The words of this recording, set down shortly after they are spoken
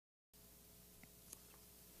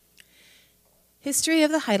History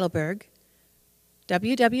of the Heidelberg,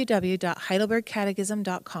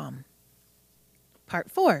 www.heidelbergcatechism.com. Part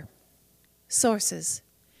 4. Sources.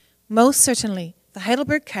 Most certainly, the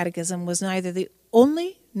Heidelberg Catechism was neither the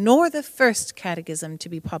only nor the first catechism to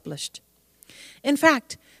be published. In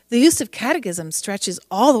fact, the use of catechism stretches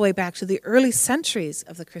all the way back to the early centuries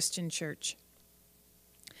of the Christian Church.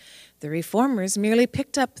 The Reformers merely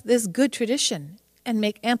picked up this good tradition and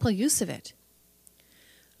make ample use of it.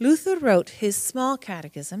 Luther wrote his small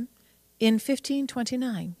catechism in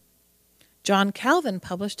 1529. John Calvin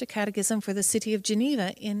published a catechism for the city of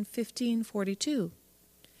Geneva in 1542.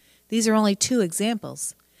 These are only two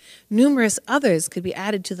examples. Numerous others could be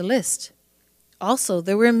added to the list. Also,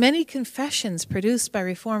 there were many confessions produced by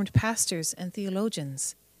Reformed pastors and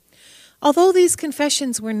theologians. Although these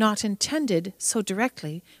confessions were not intended so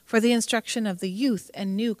directly for the instruction of the youth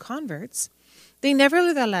and new converts, they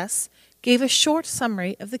nevertheless gave a short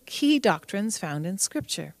summary of the key doctrines found in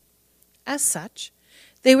Scripture. As such,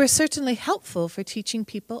 they were certainly helpful for teaching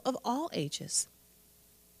people of all ages.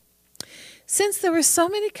 Since there were so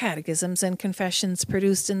many catechisms and confessions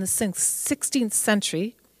produced in the 16th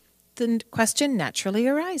century, the question naturally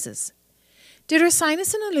arises. Did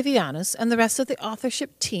Ursinus and Olivianus and the rest of the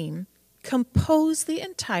authorship team compose the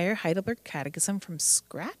entire Heidelberg Catechism from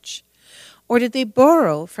scratch? Or did they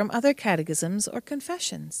borrow from other catechisms or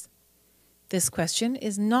confessions? This question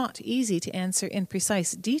is not easy to answer in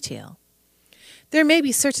precise detail. There may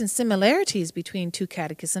be certain similarities between two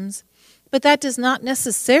catechisms, but that does not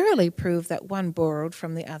necessarily prove that one borrowed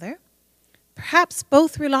from the other. Perhaps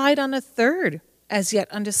both relied on a third, as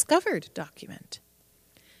yet undiscovered document.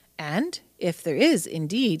 And if there is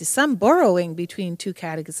indeed some borrowing between two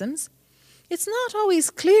catechisms, it's not always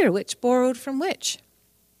clear which borrowed from which.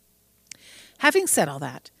 Having said all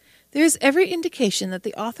that, there is every indication that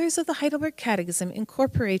the authors of the Heidelberg Catechism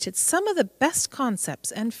incorporated some of the best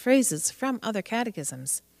concepts and phrases from other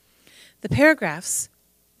catechisms. The paragraphs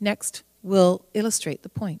next will illustrate the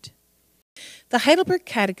point. The Heidelberg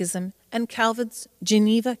Catechism and Calvin's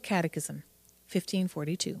Geneva Catechism,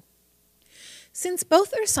 1542. Since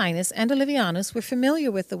both Ursinus and Olivianus were familiar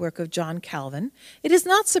with the work of John Calvin, it is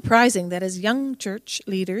not surprising that as young church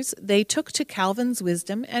leaders they took to Calvin's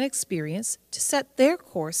wisdom and experience to set their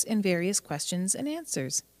course in various questions and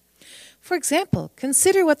answers. For example,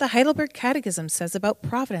 consider what the Heidelberg Catechism says about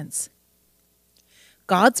providence.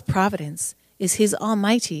 God's providence is his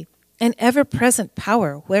almighty and ever-present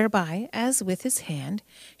power, whereby, as with his hand,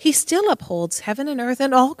 he still upholds heaven and earth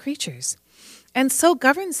and all creatures, and so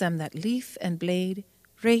governs them that leaf and blade,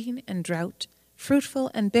 rain and drought, fruitful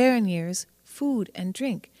and barren years, food and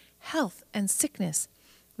drink, health and sickness,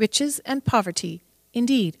 riches and poverty,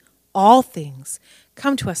 indeed, all things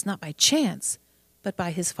come to us not by chance, but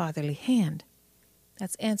by his fatherly hand.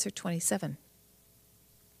 That's answer 27.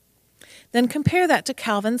 Then compare that to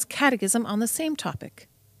Calvin's Catechism on the same topic.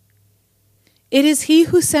 It is he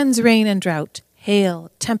who sends rain and drought, hail,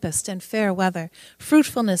 tempest, and fair weather,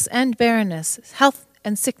 fruitfulness and barrenness, health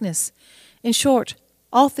and sickness. In short,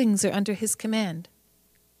 all things are under his command.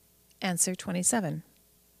 Answer 27.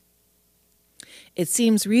 It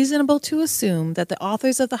seems reasonable to assume that the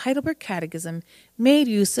authors of the Heidelberg Catechism made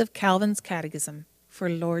use of Calvin's Catechism for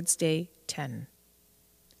Lord's Day 10.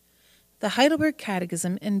 The Heidelberg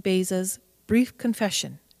Catechism and Beza's Brief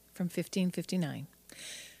Confession from 1559.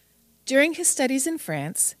 During his studies in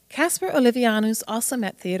France, Caspar Olivianus also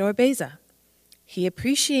met Theodore Beza. He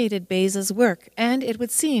appreciated Beza's work, and it would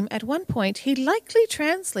seem at one point he likely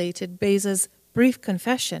translated Beza's Brief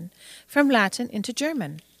Confession from Latin into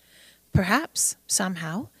German. Perhaps,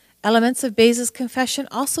 somehow, elements of Beza's confession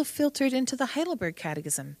also filtered into the Heidelberg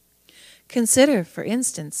Catechism. Consider, for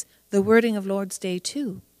instance, the wording of Lord's Day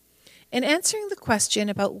 2. In answering the question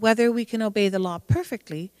about whether we can obey the law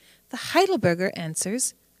perfectly, the Heidelberger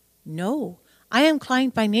answers, "No, I am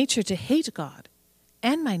inclined by nature to hate God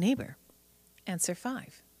and my neighbor." Answer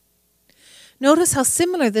 5. Notice how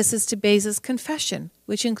similar this is to Beza's confession,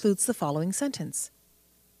 which includes the following sentence.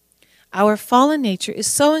 Our fallen nature is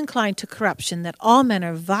so inclined to corruption that all men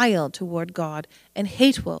are vile toward God and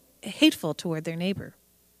hateful toward their neighbor.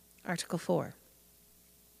 Article 4.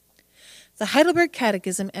 The Heidelberg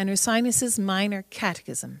Catechism and Ursinus' Minor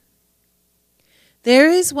Catechism.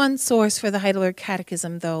 There is one source for the Heidelberg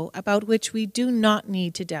Catechism, though, about which we do not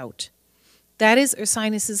need to doubt. That is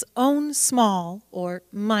Ursinus' own small or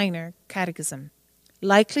minor catechism,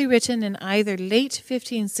 likely written in either late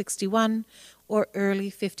 1561 or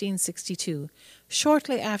early 1562,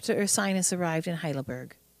 shortly after Ursinus arrived in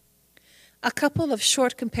Heidelberg. A couple of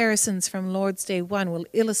short comparisons from Lord's Day 1 will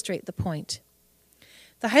illustrate the point.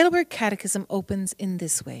 The Heidelberg Catechism opens in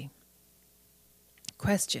this way.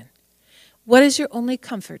 Question. What is your only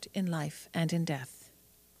comfort in life and in death?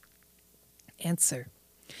 Answer.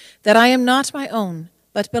 That I am not my own,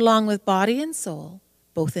 but belong with body and soul,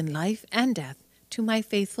 both in life and death, to my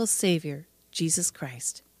faithful Savior, Jesus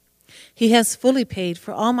Christ. He has fully paid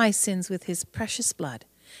for all my sins with his precious blood,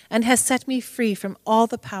 and has set me free from all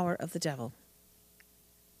the power of the devil.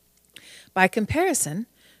 By comparison,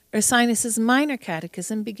 Ursinus' Minor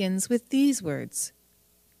Catechism begins with these words.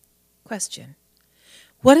 Question.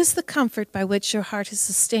 What is the comfort by which your heart is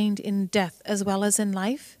sustained in death as well as in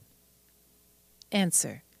life?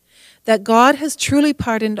 Answer. That God has truly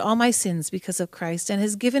pardoned all my sins because of Christ and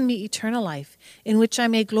has given me eternal life, in which I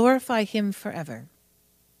may glorify him forever.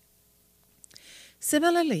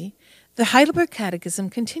 Similarly, the Heidelberg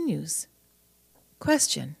Catechism continues.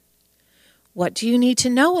 Question. What do you need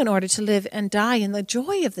to know in order to live and die in the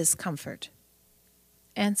joy of this comfort?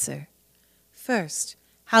 Answer. First,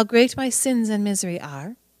 how great my sins and misery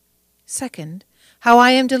are. Second, how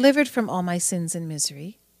I am delivered from all my sins and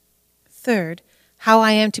misery. Third, how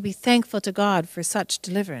I am to be thankful to God for such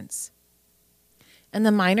deliverance. And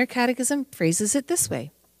the Minor Catechism phrases it this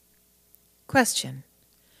way. Question.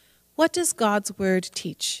 What does God's word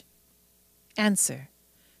teach? Answer.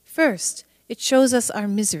 First, it shows us our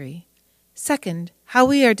misery. Second, how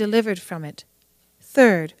we are delivered from it.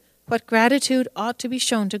 Third, what gratitude ought to be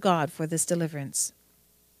shown to God for this deliverance.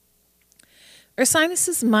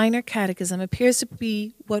 Ursinus' Minor Catechism appears to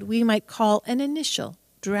be what we might call an initial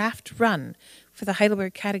draft run for the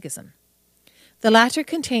Heidelberg Catechism. The latter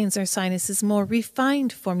contains Ursinus' more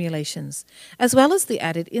refined formulations, as well as the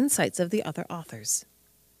added insights of the other authors.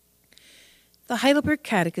 The Heidelberg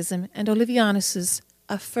Catechism and Olevianus'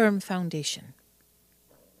 A Firm Foundation.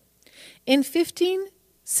 In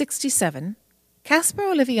 1567, Caspar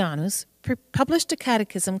Olevianus published a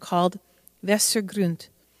catechism called Fester Grund,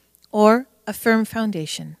 or A Firm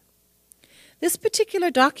Foundation. This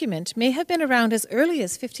particular document may have been around as early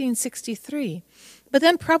as 1563, but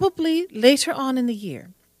then probably later on in the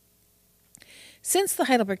year. Since the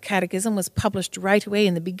Heidelberg Catechism was published right away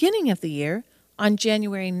in the beginning of the year, on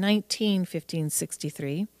January 19,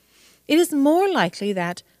 1563, it is more likely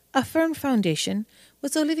that A Firm Foundation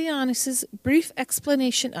was Olevianus' brief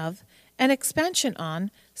explanation of and expansion on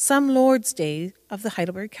some Lord's Day of the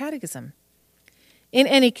Heidelberg Catechism. In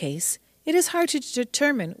any case, it is hard to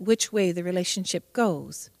determine which way the relationship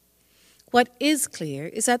goes. What is clear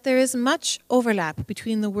is that there is much overlap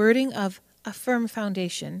between the wording of A Firm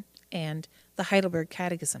Foundation and the Heidelberg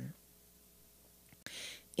Catechism.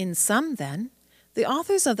 In sum, then, the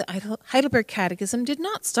authors of the Heidelberg Catechism did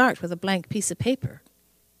not start with a blank piece of paper.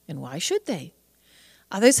 And why should they?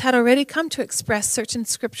 Others had already come to express certain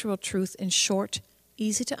scriptural truth in short,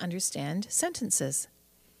 easy-to-understand sentences.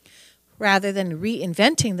 Rather than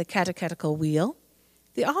reinventing the catechetical wheel,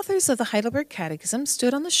 the authors of the Heidelberg Catechism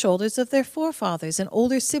stood on the shoulders of their forefathers and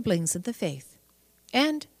older siblings in the faith.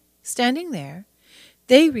 And, standing there,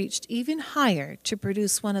 they reached even higher to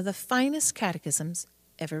produce one of the finest catechisms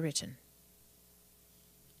ever written.